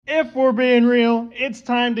If we're being real, it's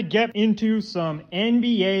time to get into some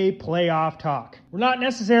NBA playoff talk. We're not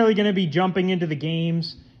necessarily going to be jumping into the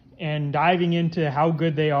games and diving into how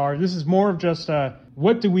good they are. This is more of just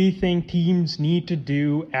what do we think teams need to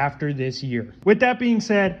do after this year. With that being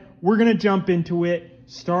said, we're going to jump into it,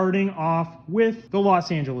 starting off with the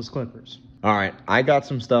Los Angeles Clippers. All right, I got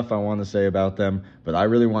some stuff I want to say about them, but I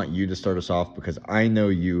really want you to start us off because I know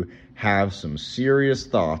you have some serious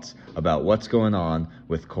thoughts about what's going on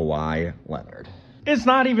with Kawhi Leonard. It's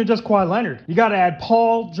not even just Kawhi Leonard. You got to add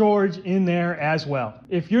Paul George in there as well.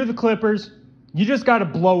 If you're the Clippers, you just got to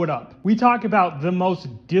blow it up. We talk about the most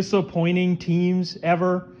disappointing teams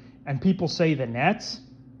ever, and people say the Nets.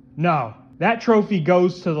 No, that trophy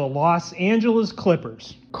goes to the Los Angeles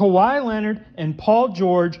Clippers. Kawhi Leonard and Paul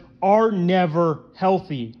George are never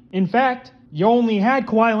healthy. In fact, you only had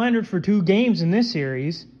Kawhi Leonard for 2 games in this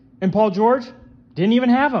series, and Paul George didn't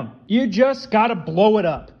even have him. You just got to blow it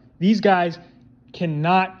up. These guys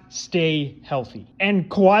cannot stay healthy. And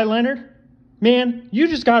Kawhi Leonard, man, you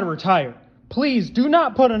just got to retire. Please do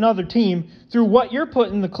not put another team through what you're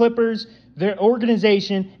putting the Clippers, their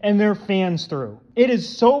organization, and their fans through. It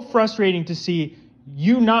is so frustrating to see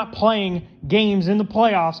you not playing games in the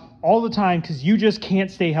playoffs all the time because you just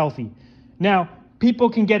can't stay healthy. Now, people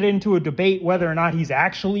can get into a debate whether or not he's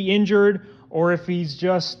actually injured or if he's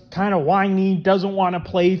just kind of whiny, doesn't want to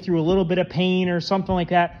play through a little bit of pain or something like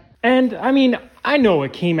that. And, I mean, I know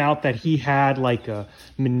it came out that he had like a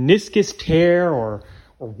meniscus tear or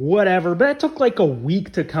whatever, but it took like a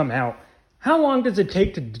week to come out. How long does it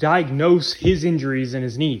take to diagnose his injuries in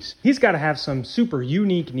his knees? He's got to have some super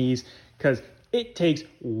unique knees because it takes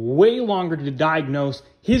way longer to diagnose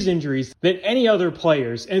his injuries than any other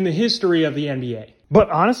players in the history of the NBA. But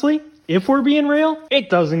honestly, if we're being real, it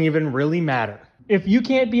doesn't even really matter. If you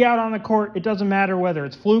can't be out on the court, it doesn't matter whether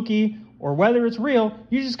it's fluky or whether it's real.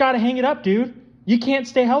 You just got to hang it up, dude. You can't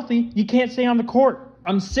stay healthy. You can't stay on the court.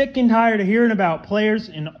 I'm sick and tired of hearing about players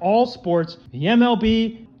in all sports, the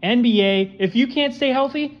MLB, NBA. If you can't stay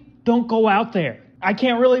healthy, don't go out there. I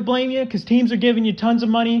can't really blame you because teams are giving you tons of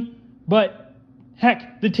money, but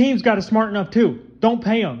heck, the team's got to smarten up too. Don't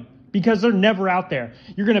pay them because they're never out there.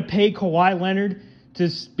 You're going to pay Kawhi Leonard to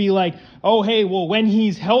be like, oh, hey, well, when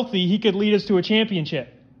he's healthy, he could lead us to a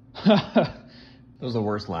championship. That was the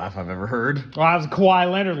worst laugh I've ever heard. Well, that was a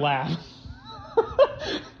Kawhi Leonard laugh.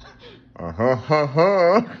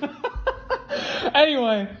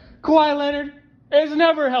 Anyway, Kawhi Leonard is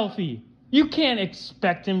never healthy. You can't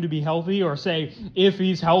expect him to be healthy or say if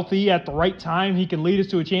he's healthy at the right time, he can lead us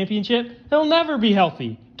to a championship. He'll never be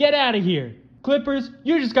healthy. Get out of here. Clippers,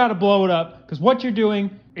 you just got to blow it up because what you're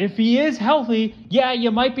doing, if he is healthy, yeah,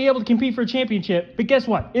 you might be able to compete for a championship. But guess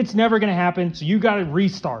what? It's never going to happen, so you got to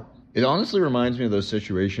restart. It honestly reminds me of those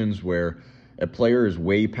situations where a player is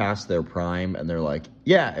way past their prime and they're like,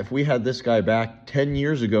 yeah, if we had this guy back 10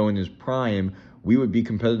 years ago in his prime, we would be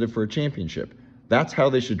competitive for a championship. That's how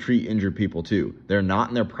they should treat injured people too. They're not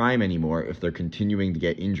in their prime anymore if they're continuing to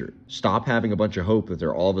get injured. Stop having a bunch of hope that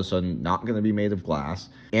they're all of a sudden not going to be made of glass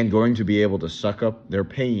and going to be able to suck up their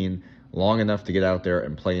pain long enough to get out there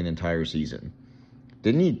and play an entire season.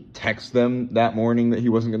 Didn't he text them that morning that he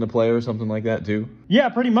wasn't going to play or something like that too? Yeah,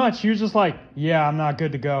 pretty much. He was just like, yeah, I'm not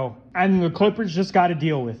good to go. And the Clippers just got to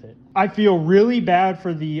deal with it. I feel really bad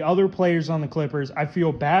for the other players on the Clippers. I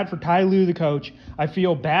feel bad for Ty Lue, the coach. I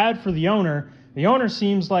feel bad for the owner. The owner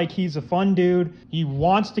seems like he's a fun dude. He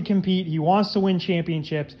wants to compete. He wants to win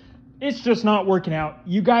championships. It's just not working out.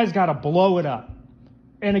 You guys got to blow it up.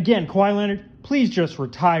 And again, Kawhi Leonard, please just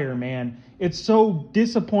retire, man. It's so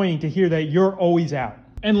disappointing to hear that you're always out.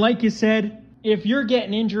 And like you said, if you're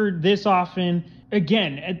getting injured this often,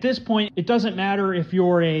 again, at this point, it doesn't matter if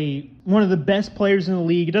you're one of the best players in the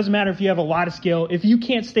league. It doesn't matter if you have a lot of skill. If you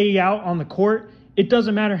can't stay out on the court, it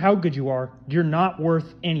doesn't matter how good you are. You're not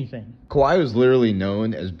worth anything. Kawhi was literally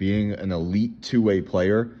known as being an elite two-way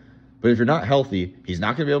player. But if you're not healthy, he's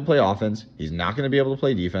not going to be able to play offense. He's not going to be able to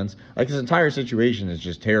play defense. Like, his entire situation is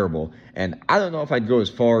just terrible. And I don't know if I'd go as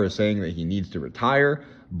far as saying that he needs to retire,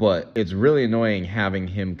 but it's really annoying having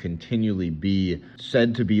him continually be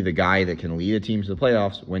said to be the guy that can lead a team to the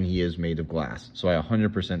playoffs when he is made of glass. So I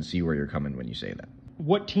 100% see where you're coming when you say that.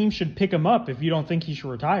 What team should pick him up if you don't think he should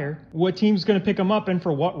retire? What team's going to pick him up and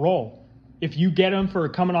for what role? If you get him for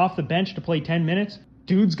coming off the bench to play 10 minutes,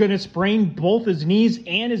 dude's going to sprain both his knees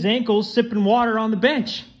and his ankles sipping water on the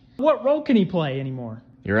bench. What role can he play anymore?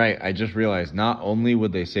 You're right. I just realized not only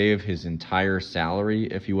would they save his entire salary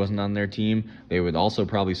if he wasn't on their team, they would also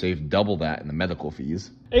probably save double that in the medical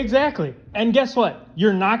fees. Exactly. And guess what?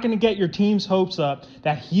 You're not going to get your team's hopes up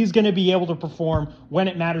that he's going to be able to perform when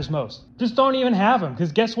it matters most. Just don't even have him,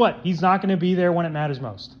 because guess what? He's not going to be there when it matters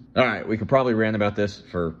most. All right, we could probably rant about this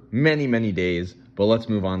for many, many days, but let's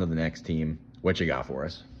move on to the next team. What you got for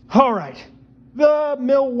us? All right. The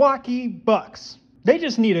Milwaukee Bucks. They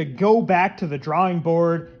just need to go back to the drawing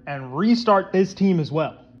board and restart this team as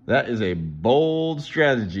well. That is a bold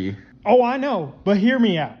strategy. Oh, I know, but hear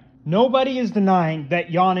me out. Nobody is denying that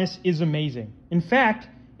Giannis is amazing. In fact,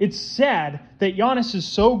 it's sad that Giannis is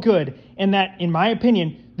so good and that, in my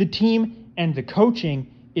opinion, the team and the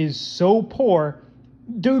coaching is so poor.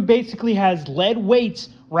 Dude basically has lead weights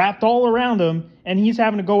wrapped all around him, and he's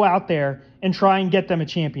having to go out there and try and get them a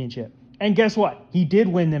championship. And guess what? He did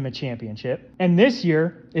win them a championship. And this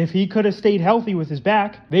year, if he could have stayed healthy with his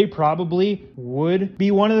back, they probably would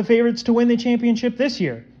be one of the favorites to win the championship this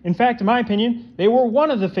year. In fact, in my opinion, they were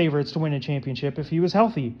one of the favorites to win a championship if he was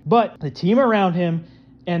healthy. But the team around him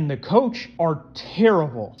and the coach are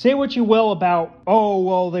terrible. Say what you will about,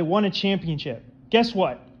 they won a championship. Guess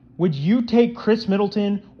what? Would you take Chris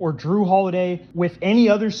Middleton or Drew Holiday with any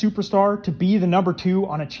other superstar to be the number 2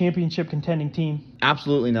 on a championship contending team?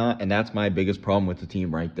 Absolutely not, and that's my biggest problem with the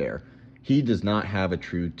team right there. He does not have a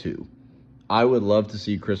true 2. I would love to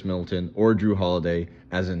see Chris Middleton or Drew Holiday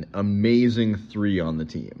as an amazing 3 on the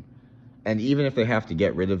team. And even if they have to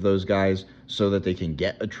get rid of those guys so that they can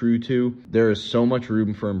get a true 2, there is so much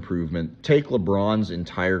room for improvement. Take LeBron's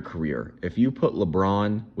entire career. If you put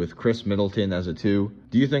LeBron with Chris Middleton as a 2,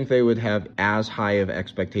 do you think they would have as high of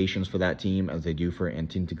expectations for that team as they do for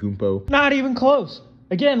Antetokounmpo? Not even close.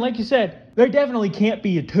 Again, like you said, they definitely can't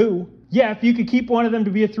be a 2. Yeah, if you could keep one of them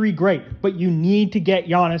to be a 3, great. But you need to get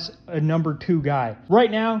Giannis a number 2 guy.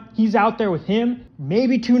 Right now, he's out there with him,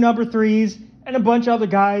 maybe 2 number 3s, and a bunch of other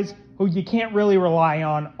guys who you can't really rely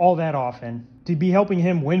on all that often to be helping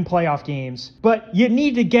him win playoff games. But you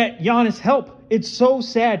need to get Giannis help. It's so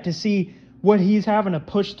sad to see what he's having to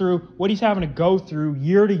push through, what he's having to go through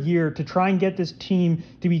year to year to try and get this team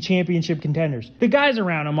to be championship contenders. The guys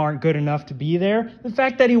around him aren't good enough to be there. The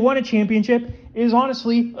fact that he won a championship is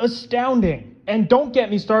honestly astounding. And don't get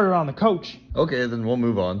me started on the coach. Okay, then we'll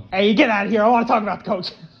move on. Hey, get out of here. I want to talk about the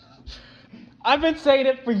coach. I've been saying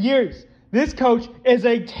it for years. This coach is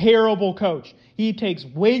a terrible coach. He takes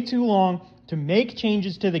way too long to make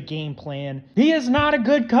changes to the game plan. He is not a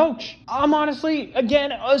good coach. I'm honestly,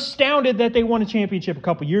 again, astounded that they won a championship a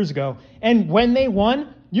couple years ago. And when they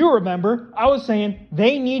won, you remember, I was saying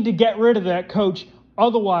they need to get rid of that coach.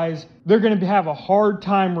 Otherwise, they're going to have a hard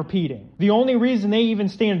time repeating. The only reason they even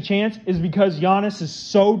stand a chance is because Giannis is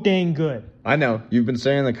so dang good. I know. You've been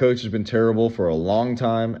saying the coach has been terrible for a long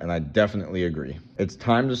time, and I definitely agree. It's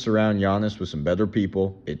time to surround Giannis with some better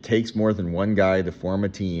people. It takes more than one guy to form a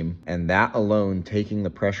team, and that alone, taking the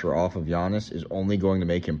pressure off of Giannis, is only going to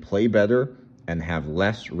make him play better and have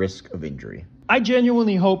less risk of injury. I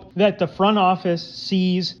genuinely hope that the front office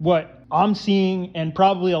sees what I'm seeing and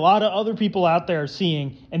probably a lot of other people out there are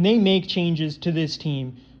seeing, and they make changes to this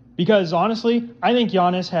team. Because honestly, I think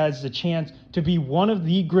Giannis has the chance to be one of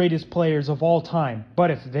the greatest players of all time.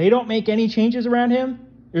 But if they don't make any changes around him,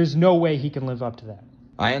 there's no way he can live up to that.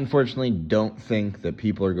 I unfortunately don't think that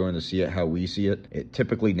people are going to see it how we see it. It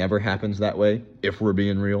typically never happens that way, if we're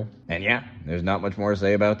being real. And yeah, there's not much more to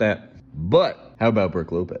say about that. But how about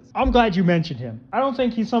Brook Lopez? I'm glad you mentioned him. I don't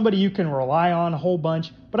think he's somebody you can rely on a whole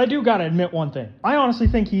bunch, but I do got to admit one thing. I honestly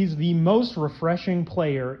think he's the most refreshing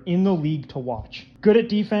player in the league to watch. Good at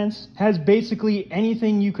defense, has basically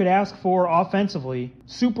anything you could ask for offensively.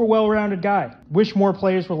 Super well-rounded guy. Wish more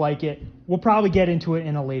players were like it. We'll probably get into it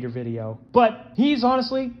in a later video. But he's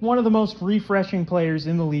honestly one of the most refreshing players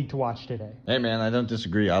in the league to watch today. Hey man, I don't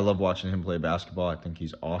disagree. I love watching him play basketball. I think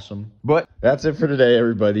he's awesome. But that's it for today,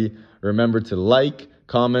 everybody. Remember to like,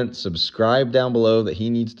 comment, subscribe down below that he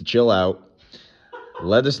needs to chill out.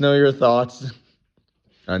 Let us know your thoughts.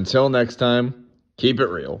 Until next time, keep it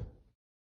real.